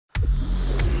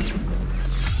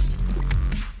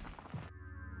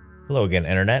Hello again,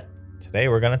 Internet. Today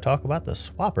we're going to talk about the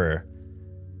Swapper.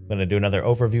 I'm going to do another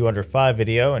overview under 5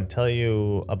 video and tell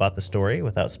you about the story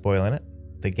without spoiling it,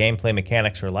 the gameplay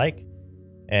mechanics are like,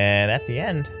 and at the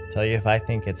end, tell you if I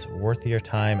think it's worth your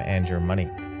time and your money.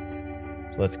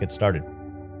 So let's get started.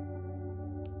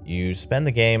 You spend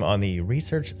the game on the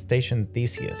Research Station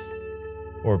Theseus,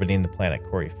 orbiting the planet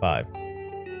Cori 5.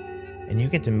 And you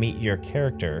get to meet your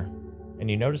character,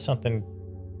 and you notice something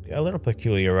a little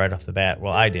peculiar right off the bat.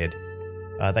 Well, I did.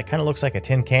 That kind of looks like a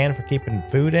tin can for keeping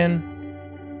food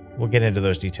in. We'll get into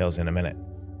those details in a minute.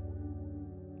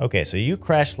 Okay, so you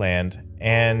crash land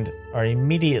and are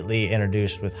immediately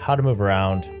introduced with how to move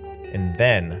around, and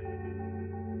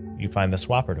then you find the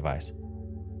Swapper device.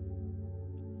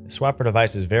 The Swapper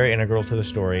device is very integral to the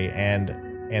story and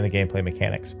the gameplay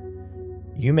mechanics.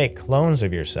 You make clones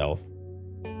of yourself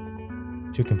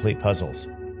to complete puzzles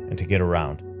and to get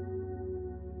around.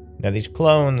 Now these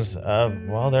clones,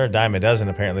 well, they're a dime a dozen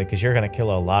apparently, because you're going to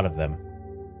kill a lot of them.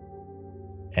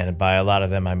 And by a lot of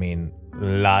them, I mean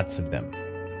lots of them.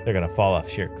 They're going to fall off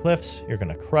sheer cliffs, you're going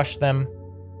to crush them.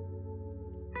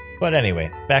 But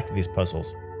anyway, back to these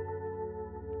puzzles.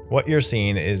 What you're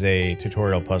seeing is a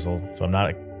tutorial puzzle, so I'm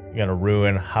not going to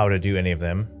ruin how to do any of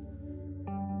them.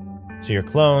 So your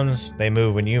clones, they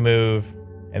move when you move,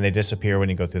 and they disappear when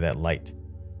you go through that light.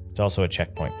 It's also a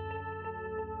checkpoint.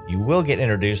 You will get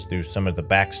introduced through some of the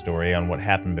backstory on what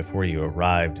happened before you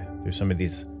arrived, through some of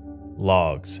these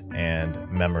logs and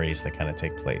memories that kind of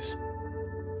take place.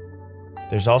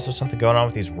 There's also something going on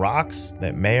with these rocks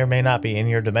that may or may not be in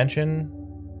your dimension,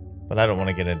 but I don't want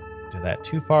to get into that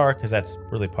too far because that's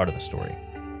really part of the story.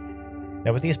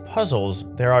 Now with these puzzles,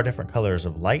 there are different colors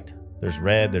of light. There's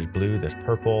red, there's blue, there's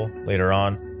purple later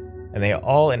on, and they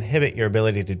all inhibit your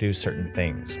ability to do certain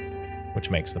things, which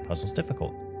makes the puzzles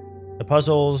difficult. The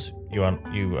puzzles, you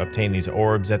obtain these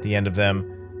orbs at the end of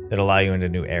them that allow you into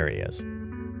new areas.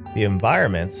 The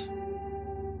environments,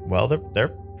 well,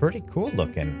 they're pretty cool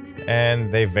looking,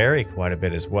 and they vary quite a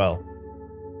bit as well.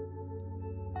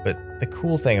 But the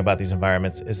cool thing about these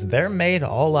environments is they're made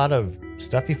all out of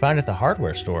stuff you find at the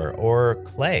hardware store or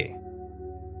clay.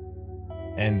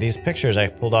 And these pictures I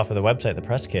pulled off of the website, the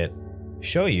press kit,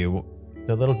 show you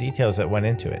the little details that went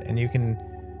into it, and you can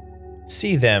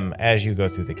see them as you go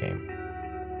through the game.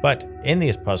 But in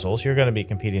these puzzles, you're going to be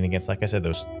competing against, like I said,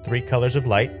 those 3 colors of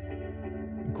light,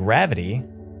 gravity,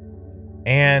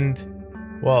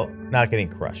 and, well, not getting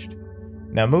crushed.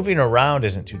 Now, moving around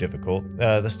isn't too difficult.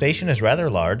 The station is rather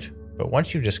large, but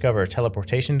once you discover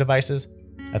teleportation devices,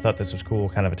 I thought this was cool,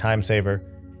 kind of a time saver.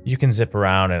 You can zip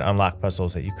around and unlock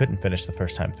puzzles that you couldn't finish the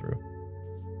first time through.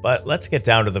 But let's get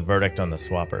down to the verdict on the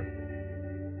Swapper.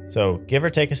 So, give or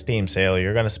take a Steam sale,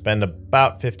 you're going to spend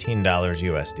about $15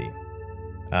 USD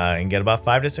and get about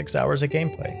 5 to 6 hours of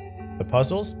gameplay. The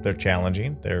puzzles, they're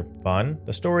challenging, they're fun,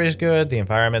 the story is good, the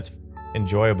environment's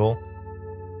enjoyable.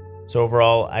 So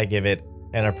overall, I give it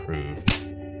an approved.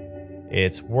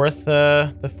 It's worth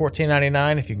the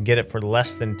 $14.99. If you can get it for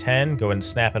less than $10, go and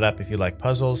snap it up if you like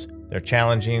puzzles. They're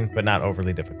challenging, but not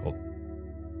overly difficult.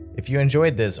 If you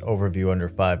enjoyed this overview under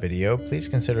 5 video, please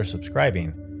consider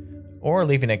subscribing or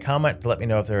leaving a comment to let me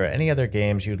know if there are any other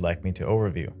games you'd like me to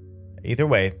overview. Either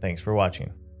way, thanks for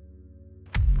watching.